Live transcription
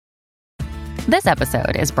This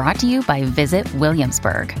episode is brought to you by Visit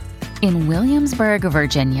Williamsburg. In Williamsburg,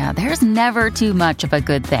 Virginia, there's never too much of a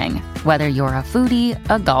good thing. Whether you're a foodie,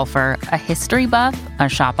 a golfer, a history buff, a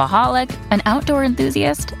shopaholic, an outdoor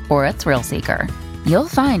enthusiast, or a thrill seeker, you'll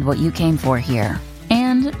find what you came for here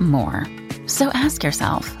and more. So ask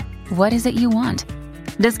yourself, what is it you want?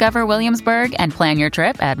 Discover Williamsburg and plan your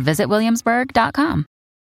trip at visitwilliamsburg.com.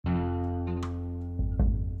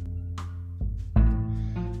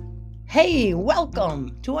 Hey,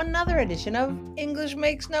 welcome to another edition of English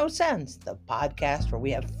Makes No Sense, the podcast where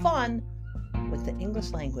we have fun with the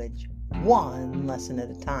English language, one lesson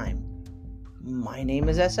at a time. My name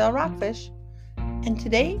is S.L. Rockfish, and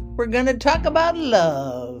today we're going to talk about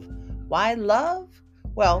love. Why love?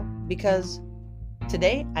 Well, because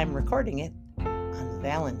today I'm recording it on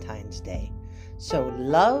Valentine's Day. So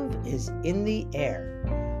love is in the air.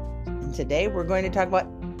 And today we're going to talk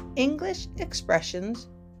about English expressions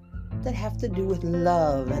that have to do with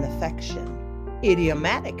love and affection.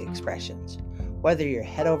 Idiomatic expressions, whether you're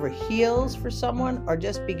head over heels for someone or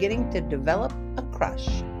just beginning to develop a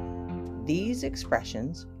crush. These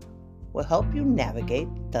expressions will help you navigate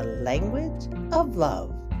the language of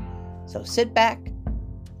love. So sit back,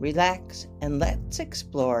 relax, and let's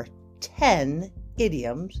explore 10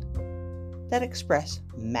 idioms that express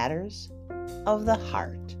matters of the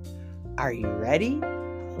heart. Are you ready?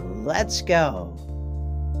 Let's go.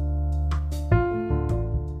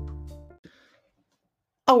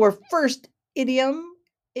 Our first idiom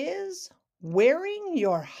is wearing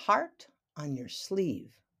your heart on your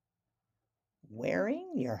sleeve.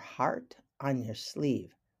 Wearing your heart on your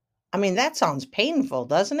sleeve. I mean, that sounds painful,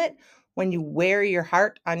 doesn't it? When you wear your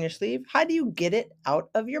heart on your sleeve, how do you get it out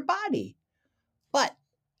of your body? But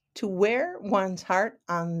to wear one's heart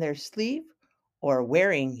on their sleeve, or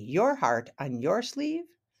wearing your heart on your sleeve,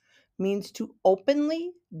 means to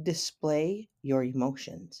openly display your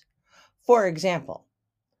emotions. For example,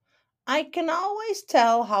 I can always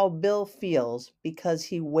tell how Bill feels because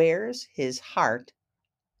he wears his heart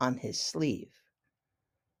on his sleeve.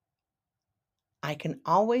 I can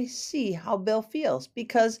always see how Bill feels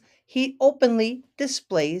because he openly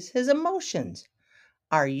displays his emotions.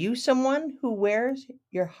 Are you someone who wears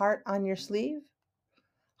your heart on your sleeve?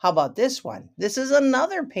 How about this one? This is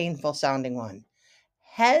another painful sounding one.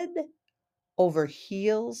 Head over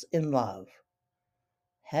heels in love.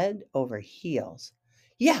 Head over heels.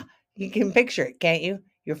 Yeah, you can picture it, can't you?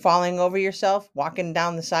 You're falling over yourself, walking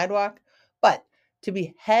down the sidewalk. But to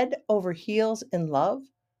be head over heels in love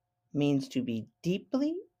means to be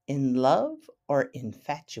deeply in love or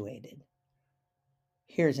infatuated.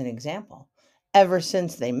 Here's an example. Ever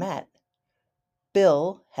since they met,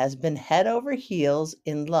 Bill has been head over heels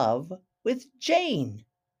in love with Jane.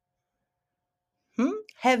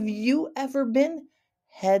 Have you ever been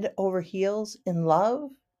head over heels in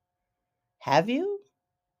love? Have you?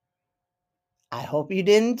 I hope you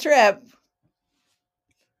didn't trip.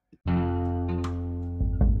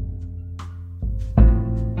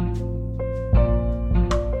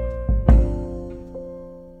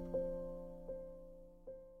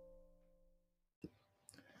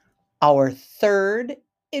 Our third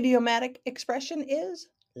idiomatic expression is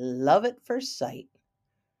love at first sight.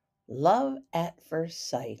 Love at first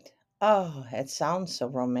sight. Oh, it sounds so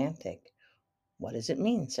romantic. What does it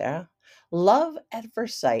mean, Sarah? Love at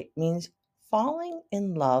first sight means falling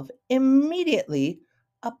in love immediately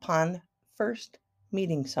upon first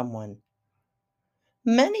meeting someone.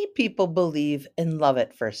 Many people believe in love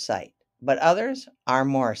at first sight, but others are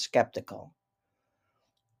more skeptical.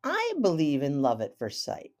 I believe in love at first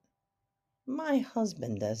sight. My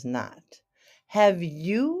husband does not. Have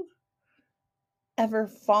you ever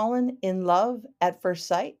fallen in love at first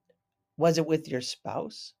sight? Was it with your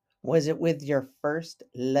spouse? Was it with your first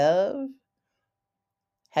love?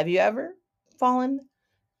 Have you ever fallen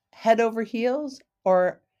head over heels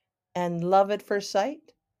and love at first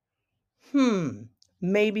sight?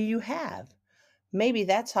 Maybe you have. Maybe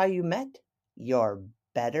that's how you met your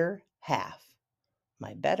better half.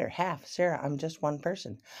 My better half, Sarah, I'm just one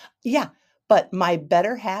person. Yeah, but my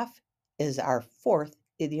better half is our fourth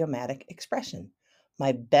idiomatic expression.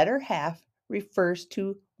 My better half refers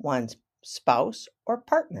to one's spouse or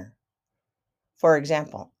partner. For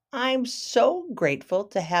example, I'm so grateful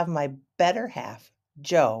to have my better half,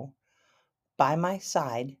 Joe, by my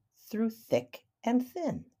side through thick and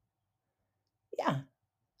thin. Yeah,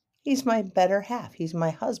 he's my better half. He's my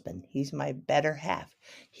husband. He's my better half.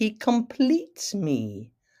 He completes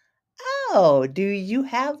me. Oh, do you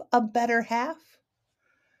have a better half?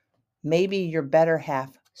 Maybe your better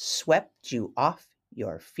half swept you off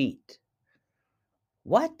your feet.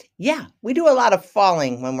 What? Yeah, we do a lot of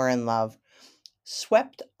falling when we're in love.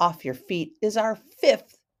 Swept off your feet is our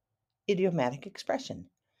fifth idiomatic expression,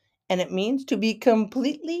 and it means to be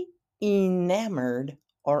completely enamored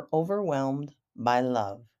or overwhelmed by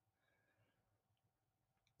love.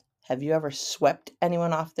 Have you ever swept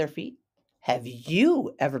anyone off their feet? Have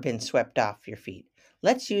you ever been swept off your feet?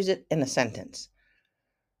 Let's use it in a sentence.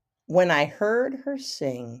 When I heard her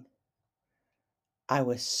sing, I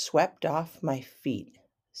was swept off my feet,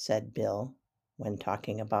 said Bill when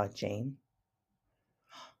talking about Jane.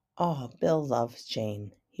 Oh, Bill loves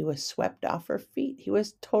Jane. He was swept off her feet. He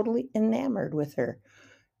was totally enamored with her.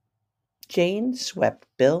 Jane swept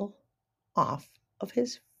Bill off of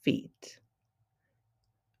his feet.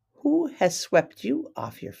 Who has swept you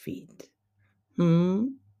off your feet?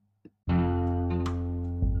 Do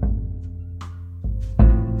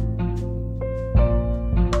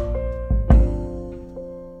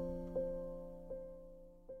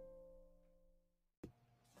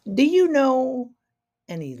you know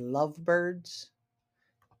any lovebirds?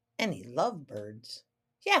 Any lovebirds?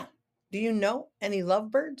 Yeah. Do you know any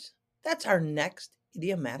lovebirds? That's our next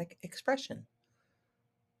idiomatic expression.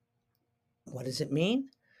 What does it mean?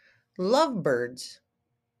 Lovebirds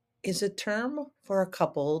is a term for a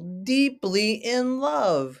couple deeply in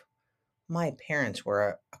love. My parents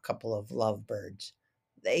were a couple of lovebirds.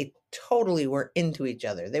 They totally were into each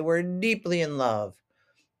other. They were deeply in love.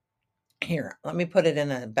 Here, let me put it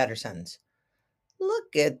in a better sentence.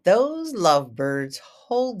 Look at those lovebirds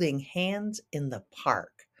holding hands in the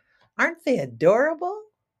park. Aren't they adorable?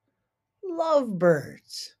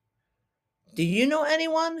 Lovebirds. Do you know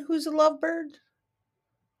anyone who's a lovebird?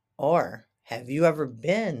 Or have you ever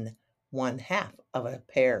been one half of a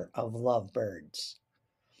pair of lovebirds?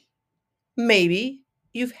 Maybe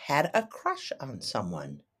you've had a crush on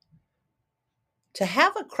someone. To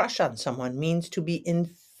have a crush on someone means to be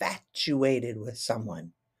infatuated with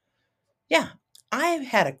someone. Yeah, I've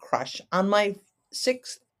had a crush on my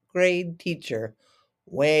sixth grade teacher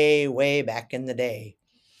way, way back in the day.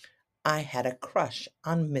 I had a crush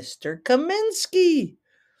on Mr. Kaminsky.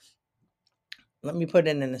 Let me put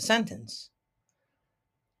it in a sentence.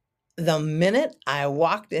 The minute I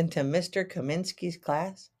walked into Mr. Kaminsky's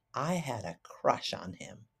class, I had a crush on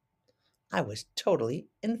him. I was totally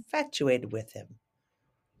infatuated with him.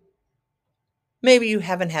 Maybe you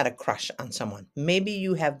haven't had a crush on someone. Maybe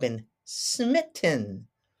you have been smitten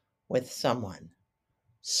with someone.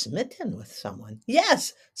 Smitten with someone.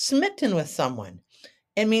 Yes, smitten with someone.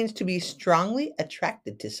 It means to be strongly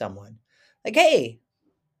attracted to someone. Like, hey,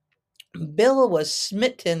 Bill was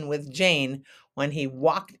smitten with Jane when he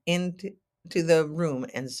walked into the room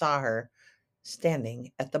and saw her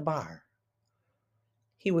standing at the bar.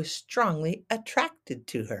 He was strongly attracted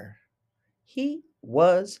to her. He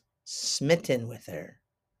was smitten with her.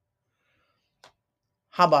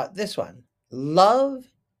 How about this one? Love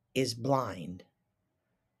is blind.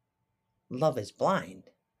 Love is blind.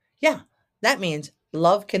 Yeah, that means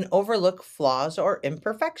love can overlook flaws or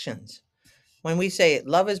imperfections. When we say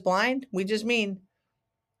love is blind, we just mean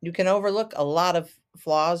you can overlook a lot of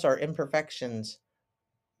flaws or imperfections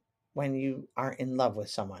when you are in love with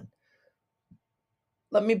someone.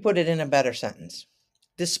 Let me put it in a better sentence.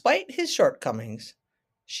 Despite his shortcomings,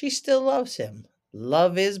 she still loves him.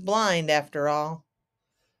 Love is blind after all.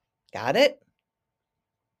 Got it?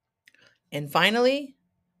 And finally,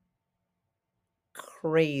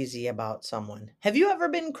 crazy about someone. Have you ever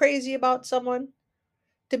been crazy about someone?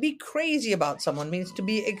 To be crazy about someone means to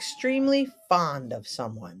be extremely fond of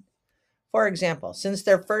someone. For example, since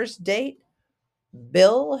their first date,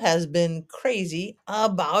 Bill has been crazy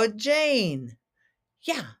about Jane.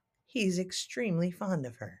 Yeah, he's extremely fond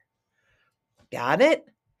of her. Got it?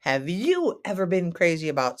 Have you ever been crazy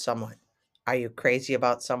about someone? Are you crazy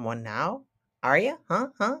about someone now? Are you?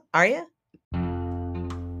 Are you?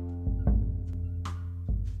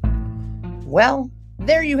 Well,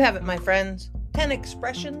 there you have it, my friends. 10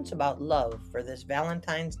 expressions about love for this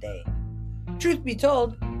Valentine's Day. Truth be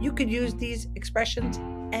told, you could use these expressions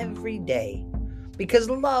every day because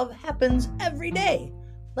love happens every day.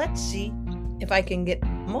 Let's see if I can get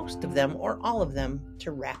most of them or all of them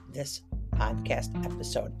to wrap this podcast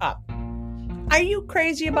episode up. Are you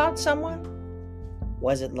crazy about someone?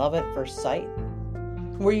 Was it love at first sight?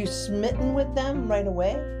 Were you smitten with them right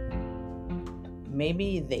away?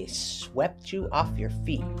 Maybe they swept you off your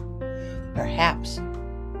feet. Perhaps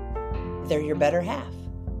they're your better half.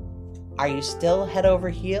 Are you still head over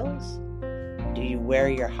heels? Do you wear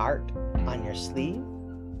your heart on your sleeve?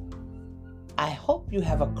 I hope you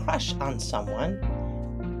have a crush on someone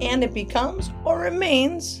and it becomes or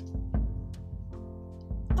remains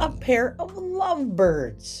a pair of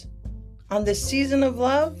lovebirds. On this season of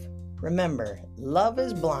love, Remember, love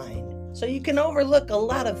is blind, so you can overlook a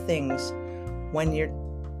lot of things when you're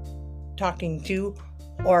talking to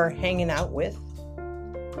or hanging out with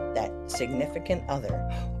that significant other.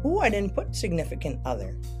 Ooh, I didn't put significant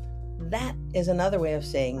other. That is another way of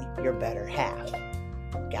saying your better half.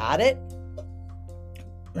 Got it?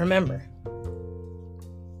 Remember,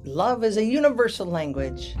 love is a universal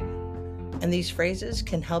language, and these phrases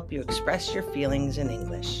can help you express your feelings in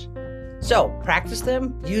English. So, practice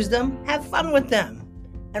them, use them, have fun with them.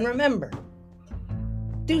 And remember,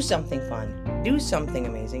 do something fun, do something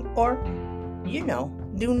amazing, or,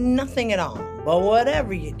 do nothing at all. But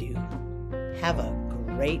whatever you do, have a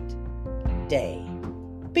great day.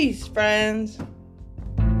 Peace, friends.